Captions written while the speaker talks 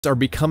are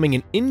becoming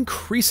an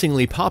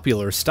increasingly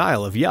popular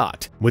style of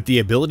yacht. With the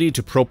ability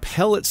to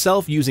propel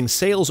itself using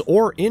sails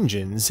or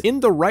engines, in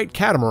the right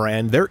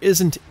catamaran there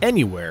isn't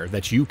anywhere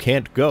that you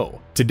can't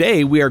go.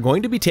 Today we are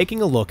going to be taking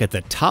a look at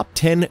the top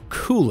 10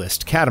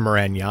 coolest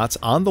catamaran yachts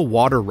on the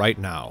water right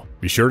now.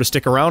 Be sure to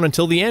stick around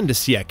until the end to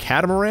see a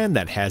catamaran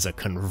that has a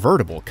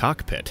convertible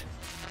cockpit.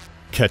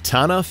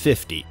 Catana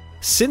 50.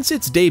 Since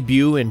its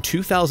debut in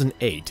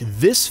 2008,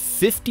 this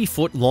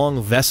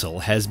 50-foot-long vessel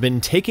has been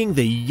taking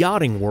the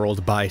yachting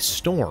world by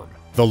storm.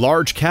 The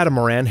large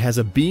catamaran has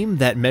a beam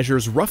that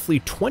measures roughly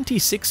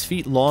 26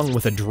 feet long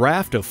with a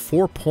draft of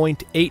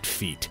 4.8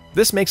 feet.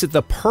 This makes it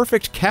the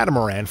perfect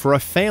catamaran for a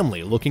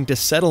family looking to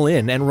settle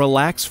in and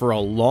relax for a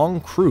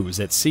long cruise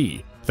at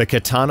sea. The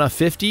Catana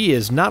 50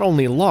 is not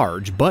only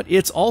large, but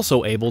it's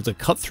also able to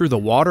cut through the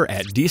water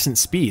at decent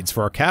speeds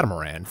for a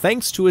catamaran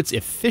thanks to its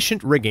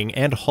efficient rigging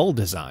and hull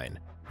design.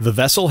 The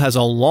vessel has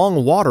a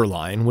long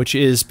waterline, which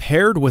is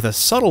paired with a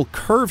subtle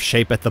curve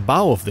shape at the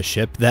bow of the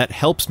ship that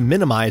helps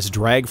minimize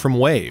drag from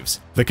waves.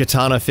 The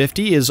Catana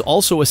 50 is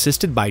also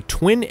assisted by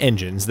twin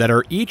engines that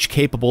are each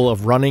capable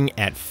of running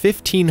at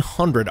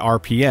 1500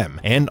 RPM,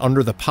 and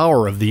under the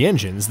power of the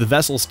engines, the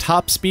vessel's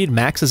top speed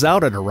maxes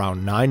out at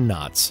around 9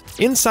 knots.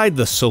 Inside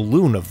the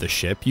saloon of the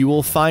ship, you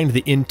will find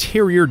the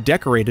interior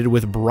decorated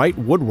with bright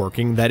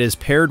woodworking that is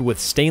paired with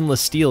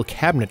stainless steel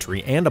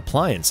cabinetry and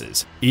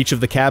appliances. Each of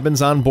the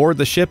cabins on board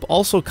the ship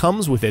also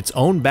comes with its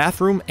own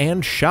bathroom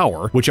and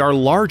shower, which are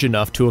large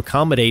enough to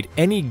accommodate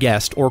any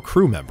guest or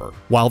crew member.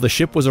 While the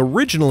ship was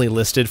originally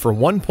listed for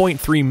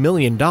 $1.3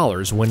 million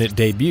when it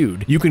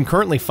debuted, you can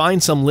currently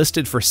find some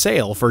listed for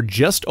sale for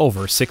just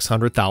over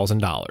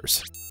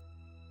 $600,000.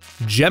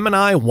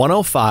 Gemini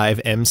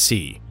 105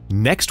 MC.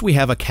 Next, we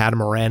have a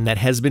catamaran that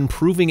has been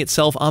proving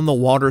itself on the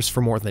waters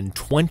for more than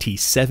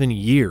 27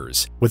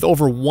 years. With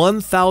over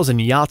 1,000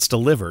 yachts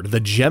delivered, the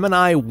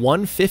Gemini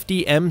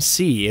 150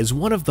 MC is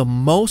one of the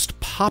most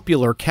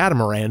popular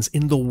catamarans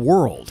in the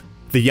world.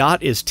 The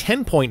yacht is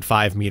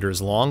 10.5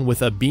 meters long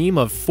with a beam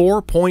of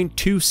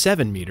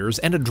 4.27 meters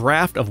and a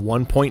draft of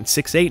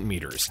 1.68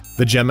 meters.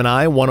 The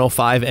Gemini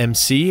 105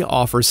 MC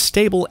offers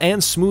stable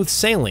and smooth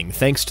sailing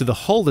thanks to the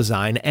hull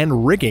design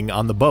and rigging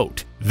on the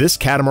boat. This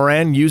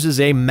catamaran uses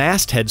a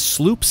masthead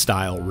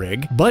sloop-style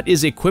rig, but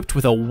is equipped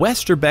with a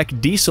Westerbeck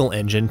diesel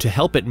engine to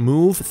help it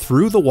move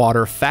through the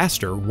water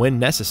faster when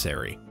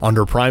necessary.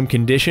 Under prime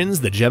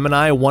conditions, the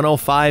Gemini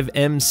 105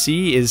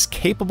 MC is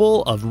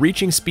capable of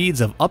reaching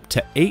speeds of up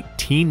to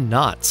 18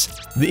 knots.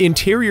 The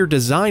interior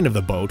design of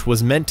the boat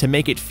was meant to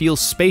make it feel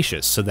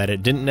spacious so that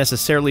it didn't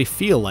necessarily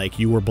feel like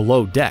you were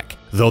below deck.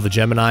 Though the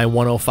Gemini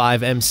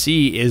 105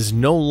 MC is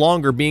no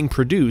longer being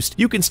produced,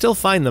 you can still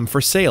find them for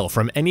sale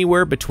from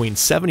anywhere between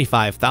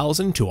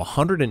 $75,000 to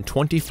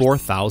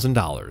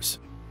 $124,000.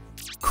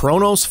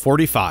 Kronos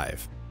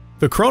 45.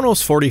 The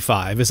Kronos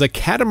 45 is a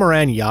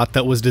catamaran yacht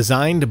that was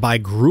designed by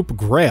Group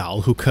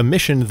Graal, who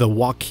commissioned the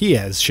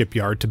Wakiez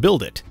shipyard to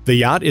build it. The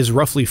yacht is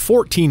roughly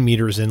 14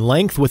 meters in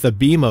length with a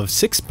beam of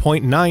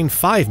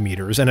 6.95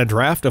 meters and a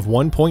draft of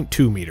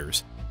 1.2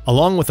 meters.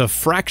 Along with a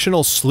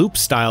fractional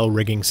sloop-style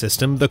rigging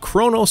system, the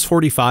Kronos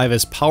 45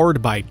 is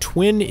powered by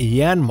twin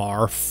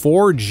Yanmar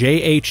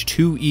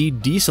 4JH2E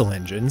diesel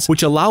engines,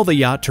 which allow the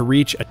yacht to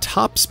reach a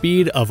top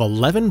speed of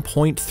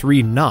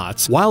 11.3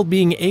 knots while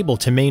being able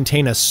to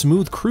maintain a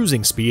smooth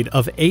cruising speed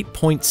of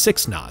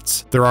 8.6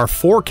 knots. There are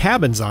 4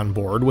 cabins on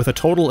board with a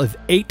total of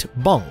 8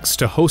 bunks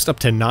to host up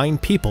to 9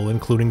 people,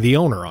 including the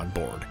owner on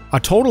board. A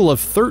total of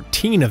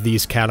 13 of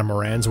these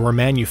catamarans were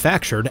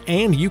manufactured,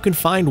 and you can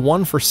find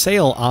one for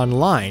sale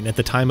online at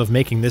the time of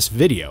making this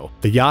video.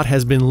 The yacht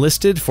has been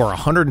listed for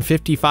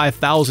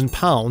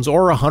 £155,000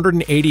 or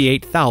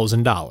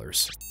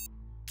 $188,000.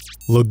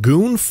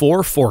 Lagoon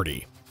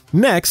 440.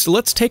 Next,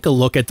 let's take a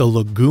look at the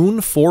Lagoon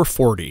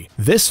 440.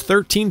 This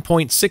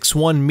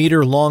 13.61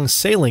 meter long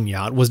sailing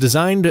yacht was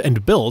designed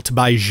and built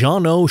by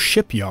Jeannot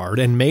Shipyard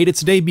and made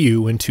its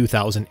debut in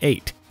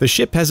 2008. The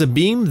ship has a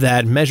beam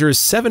that measures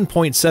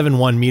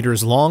 7.71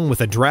 meters long with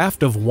a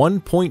draft of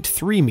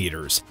 1.3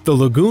 meters. The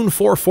Lagoon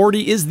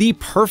 440 is the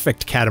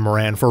perfect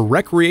catamaran for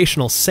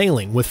recreational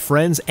sailing with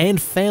friends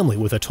and family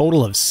with a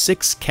total of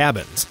 6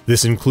 cabins.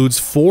 This includes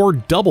 4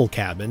 double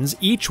cabins,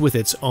 each with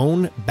its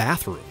own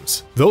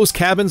bathrooms. Those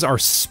cabins are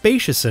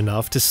spacious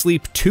enough to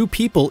sleep 2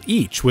 people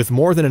each with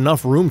more than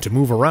enough room to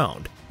move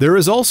around. There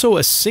is also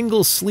a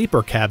single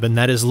sleeper cabin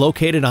that is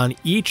located on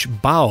each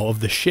bow of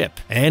the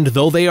ship, and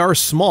though they are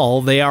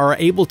small, they are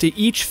able to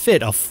each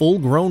fit a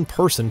full-grown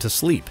person to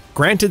sleep.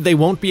 Granted, they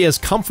won't be as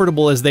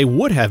comfortable as they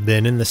would have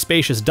been in the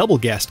spacious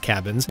double-guest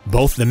cabins.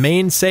 Both the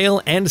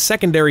mainsail and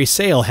secondary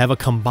sail have a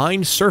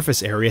combined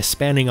surface area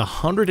spanning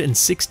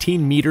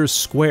 116 meters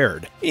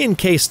squared. In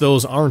case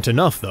those aren't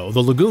enough though,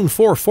 the Lagoon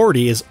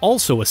 440 is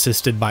also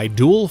assisted by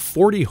dual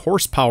 40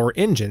 horsepower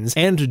engines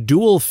and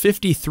dual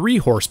 53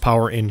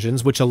 horsepower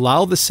engines, which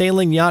allow the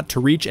sailing yacht to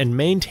reach and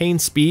maintain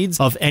speeds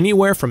of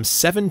anywhere from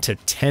 7 to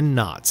 10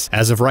 knots.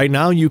 As of right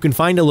now, you can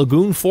find a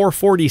Lagoon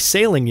 440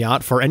 sailing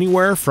yacht for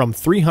anywhere from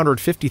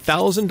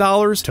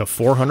 $350,000 to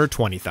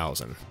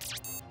 $420,000.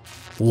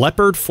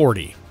 Leopard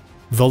 40.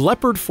 The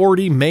Leopard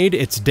 40 made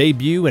its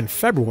debut in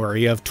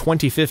February of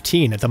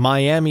 2015 at the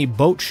Miami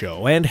Boat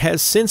Show and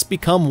has since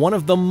become one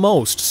of the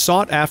most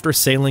sought-after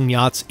sailing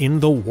yachts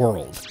in the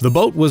world. The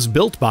boat was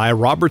built by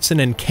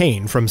Robertson and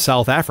Kane from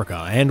South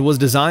Africa and was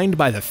designed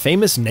by the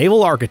famous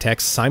naval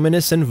architects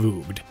Simonus and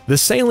Voogd. The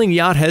sailing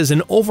yacht has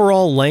an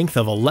overall length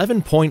of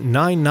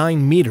 11.99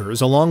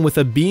 meters along with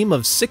a beam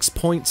of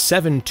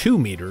 6.72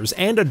 meters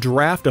and a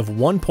draft of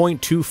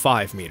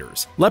 1.25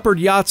 meters. Leopard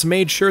Yachts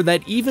made sure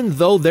that even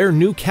though their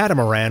new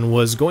catamaran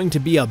was going to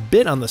be a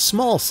bit on the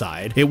small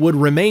side, it would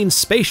remain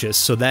spacious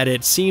so that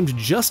it seemed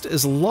just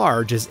as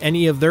large as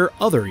any of their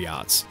other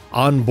yachts.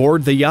 On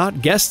board the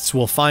yacht, guests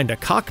will find a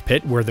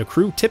cockpit where the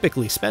crew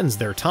typically spends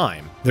their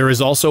time. There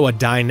is also a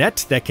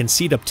dinette that can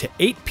seat up to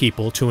 8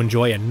 people to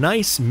enjoy a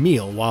nice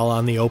meal while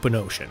on the open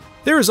ocean.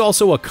 There is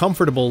also a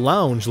comfortable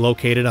lounge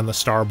located on the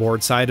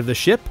starboard side of the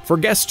ship for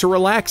guests to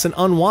relax and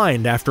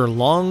unwind after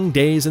long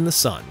days in the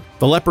sun.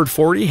 The Leopard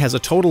 40 has a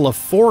total of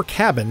 4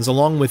 cabins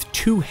along with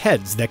 2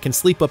 heads that can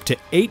sleep up to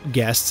 8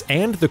 guests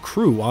and the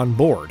crew on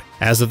board.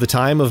 As of the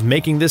time of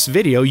making this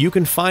video, you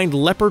can find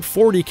Leopard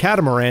 40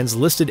 catamarans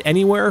listed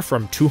anywhere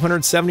from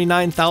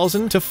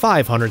 $279,000 to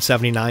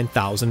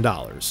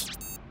 $579,000.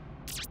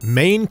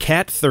 Main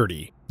Cat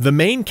 30. The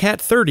Main Cat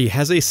 30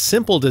 has a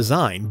simple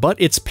design, but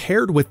it's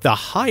paired with the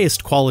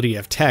highest quality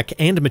of tech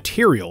and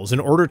materials in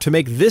order to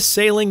make this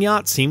sailing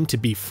yacht seem to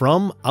be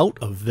from out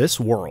of this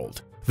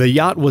world. The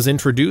yacht was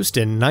introduced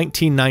in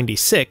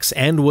 1996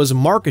 and was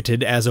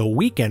marketed as a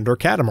weekender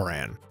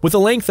catamaran. With a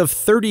length of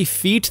 30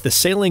 feet, the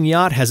sailing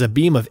yacht has a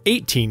beam of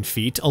 18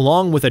 feet,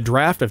 along with a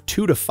draft of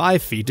 2 to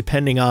 5 feet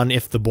depending on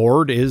if the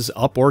board is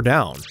up or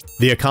down.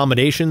 The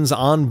accommodations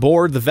on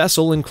board the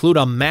vessel include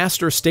a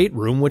master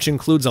stateroom, which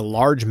includes a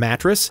large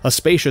mattress, a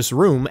spacious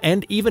room,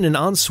 and even an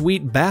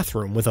ensuite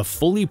bathroom with a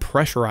fully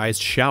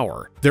pressurized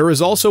shower. There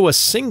is also a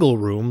single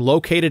room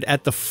located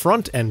at the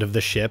front end of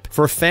the ship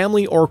for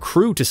family or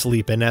crew to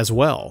sleep in as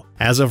well.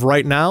 As of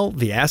right now,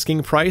 the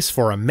asking price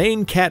for a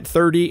Main Cat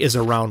 30 is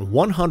around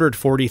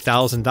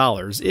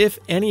 $140,000, if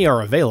any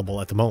are available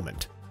at the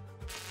moment.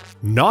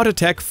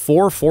 Nautatech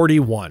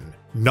 441.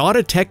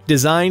 Nautatech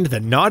designed the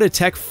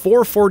Nautatech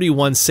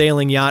 441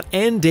 sailing yacht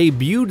and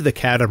debuted the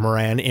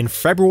catamaran in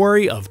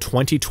February of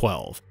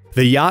 2012.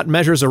 The yacht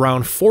measures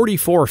around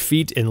 44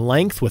 feet in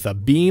length with a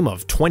beam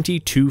of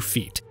 22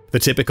 feet. The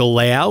typical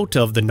layout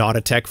of the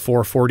Nautatech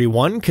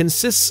 441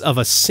 consists of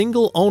a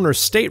single-owner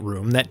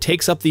stateroom that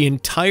takes up the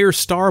entire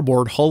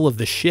starboard hull of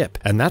the ship,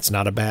 and that's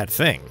not a bad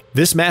thing.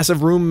 This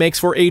massive room makes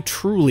for a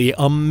truly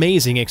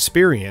amazing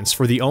experience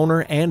for the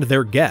owner and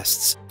their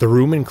guests. The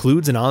room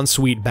includes an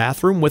ensuite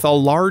bathroom with a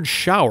large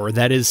shower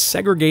that is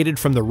segregated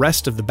from the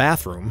rest of the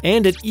bathroom,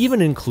 and it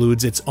even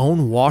includes its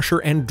own washer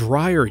and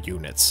dryer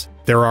units.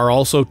 There are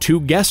also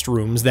 2 guest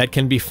rooms that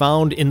can be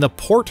found in the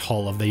port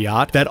hull of the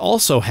yacht that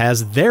also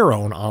has their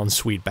own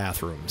ensuite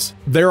bathrooms.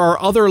 There are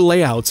other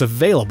layouts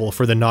available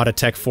for the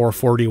Nautatech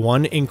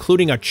 441,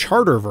 including a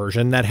charter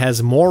version that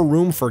has more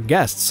room for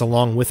guests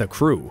along with a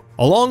crew.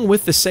 Along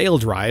with the sail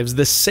drives,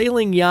 the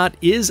sailing yacht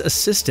is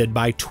assisted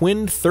by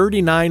twin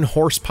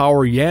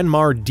 39-horsepower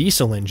Yanmar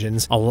diesel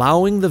engines,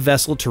 allowing the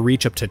vessel to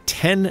reach up to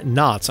 10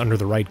 knots under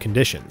the right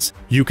conditions.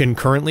 You can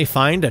currently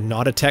find a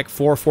Nautatech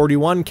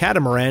 441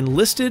 catamaran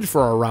listed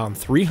for around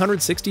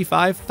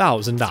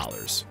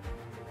 $365,000.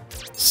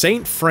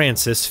 St.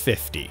 Francis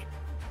 50.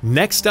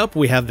 Next up,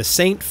 we have the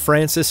St.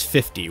 Francis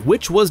 50,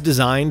 which was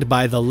designed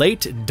by the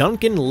late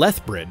Duncan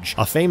Lethbridge,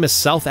 a famous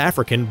South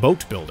African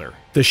boat builder.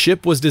 The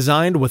ship was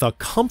designed with a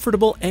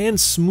comfortable and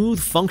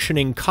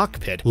smooth-functioning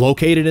cockpit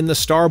located in the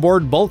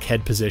starboard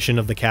bulkhead position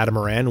of the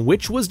catamaran,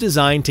 which was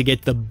designed to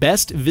get the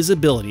best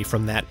visibility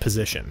from that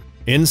position.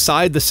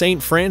 Inside the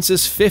St.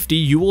 Francis 50,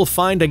 you will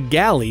find a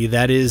galley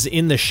that is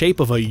in the shape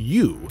of a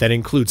U that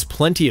includes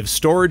plenty of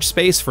storage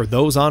space for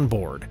those on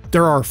board.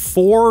 There are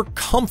 4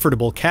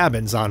 comfortable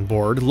cabins on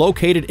board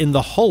located in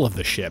the hull of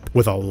the ship,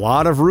 with a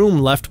lot of room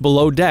left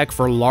below deck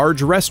for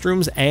large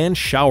restrooms and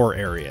shower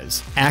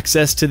areas.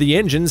 Access to the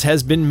engines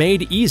has been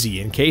made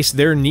easy in case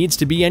there needs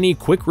to be any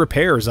quick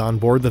repairs on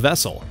board the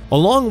vessel.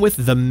 Along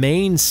with the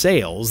main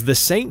sails, the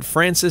St.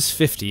 Francis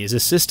 50 is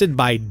assisted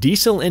by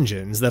diesel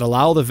engines that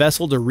allow the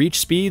vessel to reach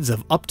speeds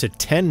of up to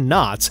 10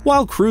 knots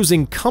while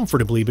cruising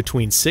comfortably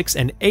between 6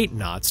 and 8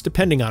 knots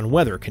depending on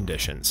weather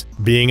conditions.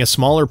 Being a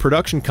smaller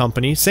production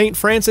company, St.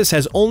 Francis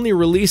has only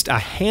released a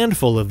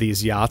handful of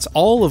these yachts,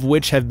 all of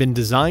which have been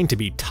designed to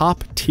be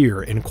top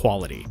tier in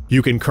quality.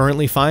 You can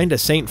currently find a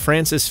St.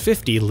 Francis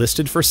 50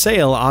 listed for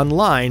sale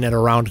online at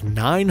around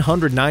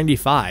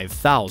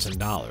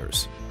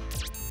 $995,000.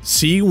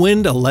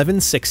 Seawind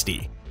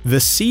 1160. The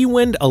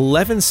Seawind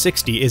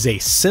 1160 is a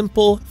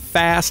simple,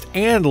 fast,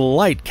 and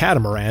light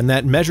catamaran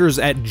that measures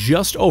at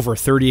just over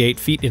 38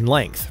 feet in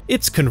length.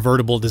 Its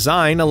convertible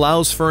design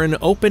allows for an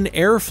open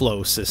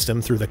airflow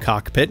system through the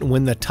cockpit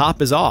when the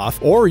top is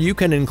off, or you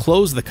can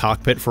enclose the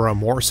cockpit for a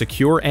more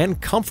secure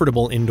and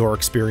comfortable indoor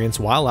experience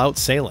while out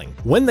sailing.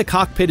 When the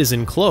cockpit is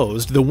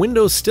enclosed, the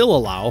windows still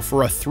allow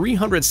for a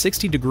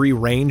 360-degree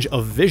range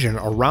of vision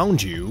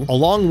around you,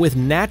 along with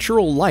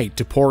natural light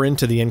to pour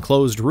into the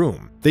enclosed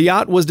room. The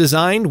yacht was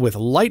designed with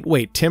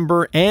lightweight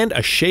timber and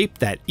a shape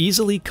that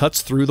easily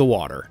cuts through the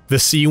water. The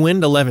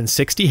Seawind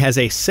 1160 has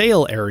a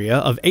sail area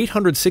of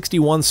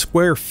 861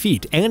 square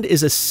feet and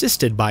is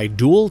assisted by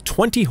dual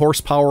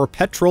 20-horsepower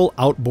petrol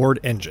outboard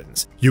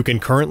engines. You can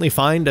currently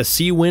find a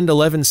Seawind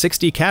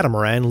 1160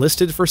 catamaran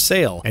listed for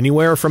sale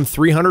anywhere from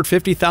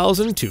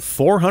 $350,000 to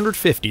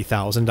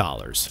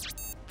 $450,000.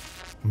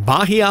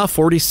 Bahia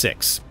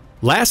 46.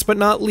 Last but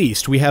not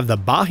least, we have the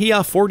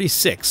Bahia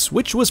 46,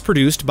 which was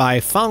produced by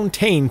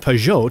Fontaine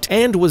Pajot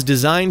and was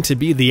designed to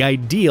be the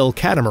ideal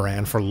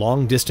catamaran for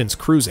long-distance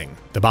cruising.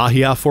 The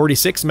Bahia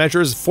 46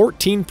 measures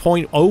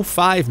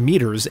 14.05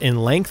 meters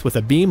in length with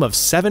a beam of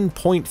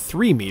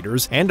 7.3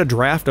 meters and a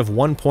draft of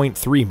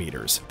 1.3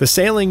 meters. The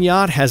sailing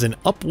yacht has an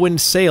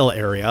upwind sail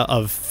area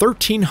of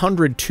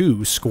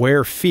 1,302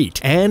 square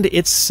feet, and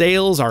its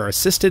sails are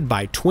assisted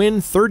by twin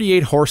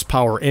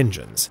 38-horsepower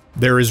engines.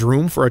 There is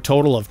room for a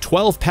total of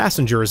 12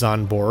 passengers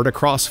on board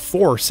across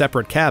 4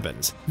 separate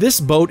cabins.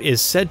 This boat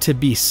is said to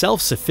be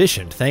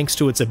self-sufficient thanks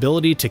to its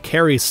ability to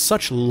carry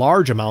such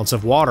large amounts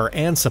of water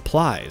and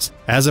supplies.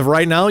 As of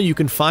right now, you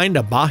can find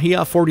a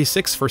Bahia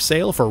 46 for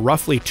sale for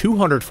roughly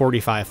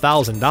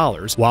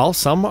 $245,000, while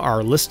some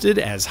are listed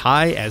as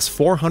high as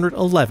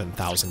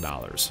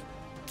 $411,000.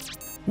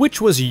 Which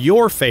was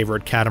your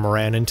favorite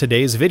catamaran in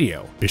today's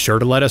video? Be sure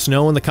to let us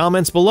know in the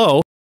comments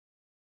below.